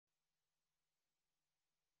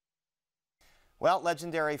Well,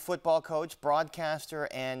 legendary football coach, broadcaster,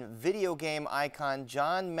 and video game icon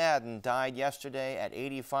John Madden died yesterday at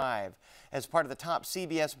 85. As part of the top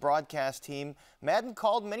CBS broadcast team, Madden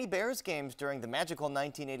called many Bears games during the magical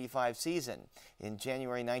 1985 season. In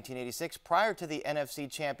January 1986, prior to the NFC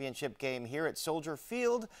Championship game here at Soldier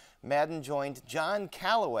Field, Madden joined John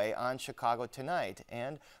Callaway on Chicago Tonight,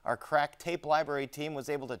 and our crack tape library team was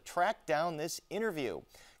able to track down this interview.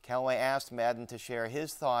 Callaway asked Madden to share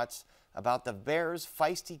his thoughts about the Bears'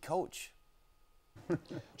 feisty coach.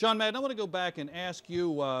 John Madden, I want to go back and ask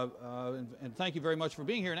you, and thank you very much for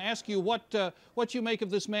being here, and ask you what you make of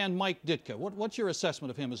this man, Mike Ditka. What's your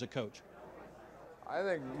assessment of him as a coach? I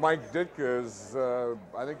think Mike Ditka is,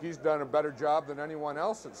 I think he's done a better job than anyone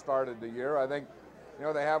else that started the year. I think, you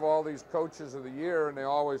know, they have all these coaches of the year, and they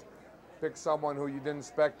always pick someone who you didn't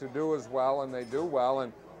expect to do as well, and they do well.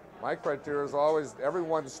 And my criteria is always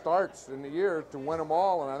everyone starts in the year to win them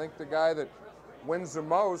all, and I think the guy that wins the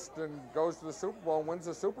most and goes to the Super Bowl and wins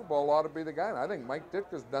the Super Bowl ought to be the guy. And I think Mike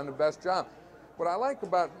Ditka's done the best job. What I like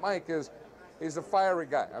about Mike is he's a fiery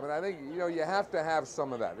guy. I mean, I think, you know, you have to have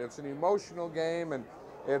some of that. It's an emotional game, and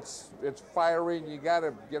it's fiery, and you got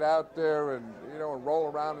to get out there and, you know, and roll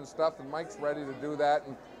around and stuff, and Mike's ready to do that,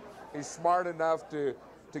 and he's smart enough to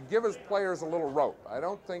give his players a little rope. I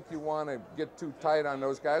don't think you want to get too tight on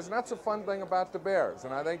those guys, and that's a fun thing about the Bears.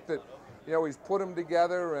 And I think that, you know, he's put them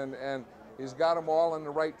together, and he's got them all on the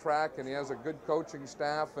right track, and he has a good coaching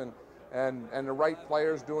staff and the right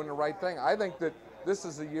players doing the right thing. I think that this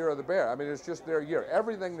is the year of the Bear. I mean, it's just their year.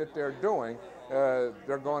 Everything that they're doing,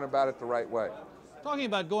 they're going about it the right way. Talking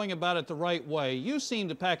about going about it the right way, you seem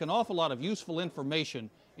to pack an awful lot of useful information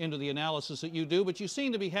into the analysis that you do, but you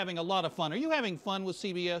seem to be having a lot of fun. Are you having fun with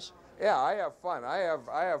CBS? Yeah, I have fun. I have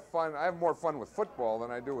fun. I have more fun with football than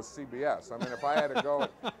I do with CBS. I mean, if I had to go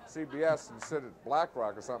at CBS and sit at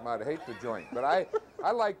BlackRock or something, I'd hate the joint. But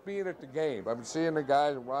I like being at the game. I'm seeing the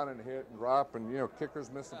guys run and hit and drop, and, you know, kickers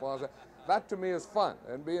miss the balls. That to me is fun,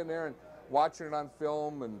 and being there and watching it on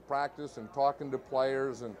film and practice and talking to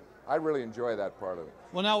players, and I really enjoy that part of it.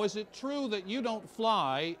 Well, now, is it true that you don't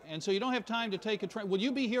fly, and so you don't have time to take a train? Will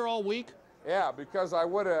you be here all week? Yeah, because I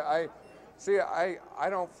would have. See, I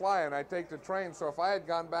don't fly, and I take the train, so if I had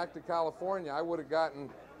gone back to California, I would have gotten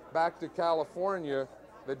back to California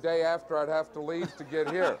the day after I'd have to leave to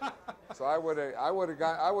get here. So I would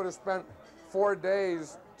have spent 4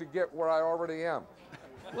 days to get where I already am.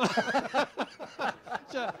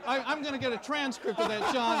 I'm going to get a transcript of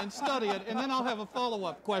that, John, and study it, and then I'll have a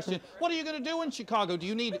follow-up question. What are you going to do in Chicago? Do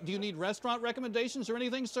you need restaurant recommendations or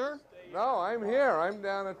anything, sir? No, I'm here. I'm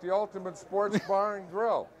down at the Ultimate Sports Bar and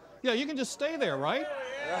Grill. Yeah, you can just stay there, right?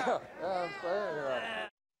 Yeah, I'm staying here.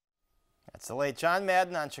 That's the late John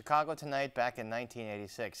Madden on Chicago Tonight back in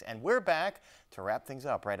 1986. And we're back to wrap things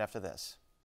up right after this.